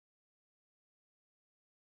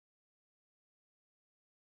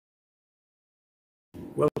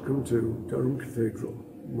Welcome to Durham Cathedral.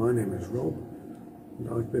 My name is Rob and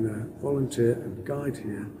I've been a volunteer and guide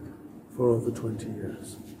here for over 20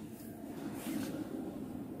 years.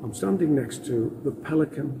 I'm standing next to the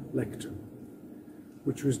Pelican Lectern,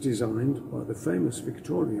 which was designed by the famous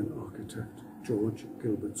Victorian architect George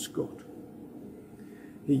Gilbert Scott.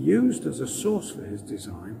 He used as a source for his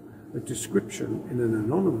design a description in an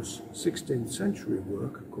anonymous 16th century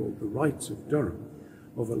work called The Rites of Durham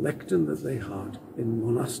of a lectern that they had in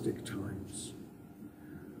monastic times.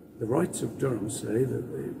 The Rites of Durham say that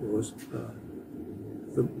it was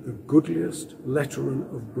the goodliest lettern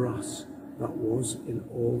of brass that was in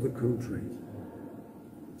all the country.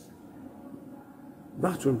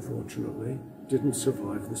 That, unfortunately, didn't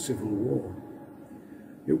survive the Civil War.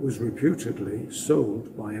 It was reputedly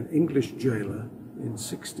sold by an English jailer in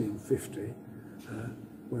 1650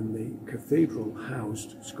 when the cathedral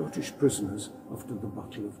housed Scottish prisoners after the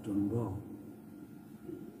Battle of Dunbar.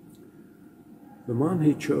 The man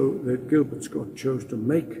that Gilbert Scott chose to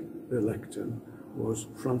make the lectern was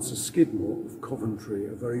Francis Skidmore of Coventry,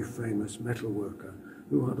 a very famous metalworker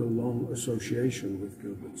who had a long association with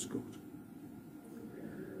Gilbert Scott.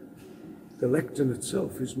 The lectern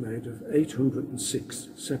itself is made of 806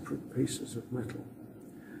 separate pieces of metal.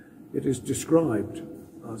 It is described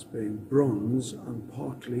as being bronze and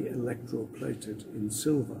partly electroplated in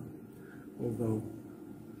silver, although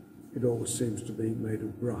it always seems to be made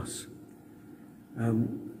of brass.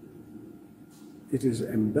 It is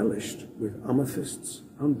embellished with amethysts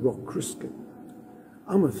and rock crystal.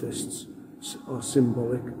 Amethysts are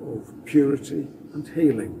symbolic of purity and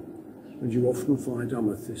healing, and you often find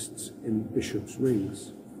amethysts in bishops'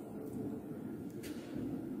 rings.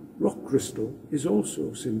 Rock crystal is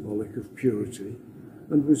also symbolic of purity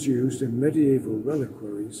and was used in medieval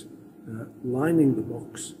reliquaries, lining the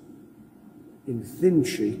box in thin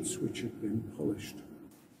sheets which had been polished.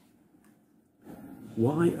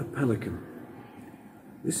 Why a pelican?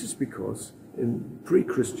 This is because in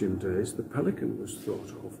pre-Christian days the pelican was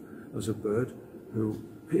thought of as a bird who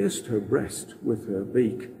pierced her breast with her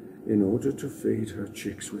beak in order to feed her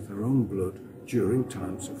chicks with her own blood during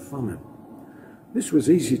times of famine. This was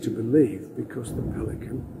easy to believe because the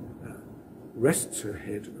pelican rests her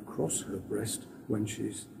head across her breast when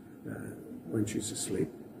she's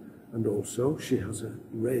asleep, and also she has a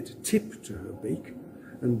red tip to her beak,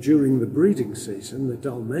 and during the breeding season the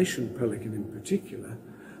Dalmatian pelican in particular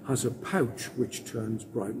has a pouch which turns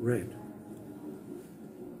bright red.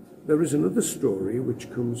 There is another story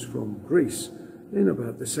which comes from Greece in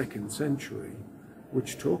about the 2nd century,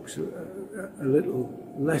 which talks a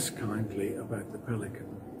little less kindly about the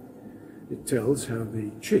pelican. It tells how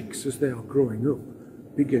the chicks, as they are growing up,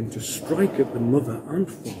 begin to strike at the mother and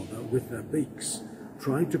father with their beaks,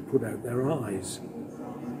 trying to put out their eyes.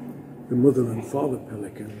 The mother and father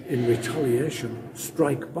pelican, in retaliation,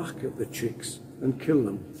 strike back at the chicks and kill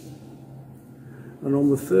them. And on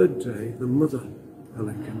the 3rd day, the mother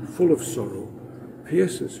pelican, full of sorrow,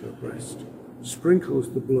 pierces her breast,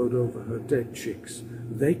 sprinkles the blood over her dead chicks.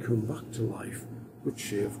 They come back to life, but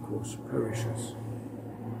she, of course, perishes.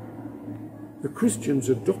 The Christians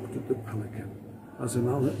adopted the pelican as an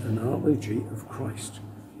analogy of Christ,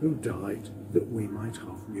 who died that we might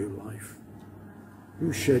have new life,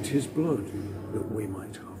 who shed his blood that we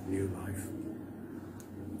might have new life.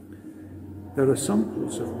 There are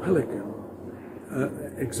examples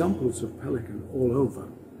of pelican all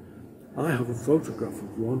over. I have a photograph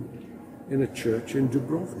of one in a church in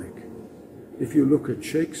Dubrovnik. If you look at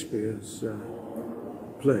Shakespeare's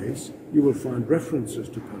plays, you will find references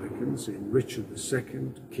to pelicans in Richard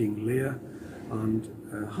II, King Lear, and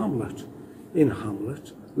Hamlet. In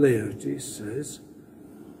Hamlet, Laertes says,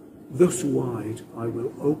 "Thus wide I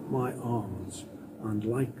will ope my arms, and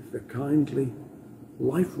like the kindly,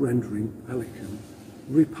 life-rendering pelican,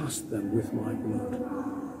 repast them with my blood."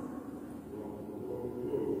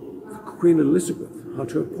 Queen Elizabeth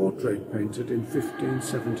had her portrait painted in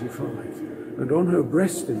 1575, and on her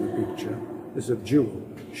breast in the picture is a jewel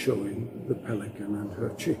showing the pelican and her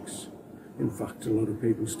chicks. In fact, a lot of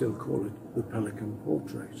people still call it the pelican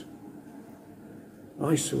portrait.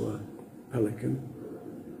 I saw a pelican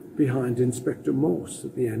behind Inspector Morse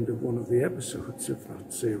at the end of one of the episodes of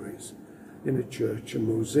that series in a church, a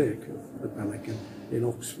mosaic of the pelican in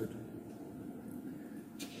Oxford.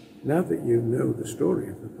 Now that you know the story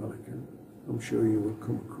of the pelican, I'm sure you will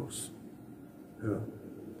come across her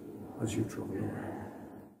as you travel around.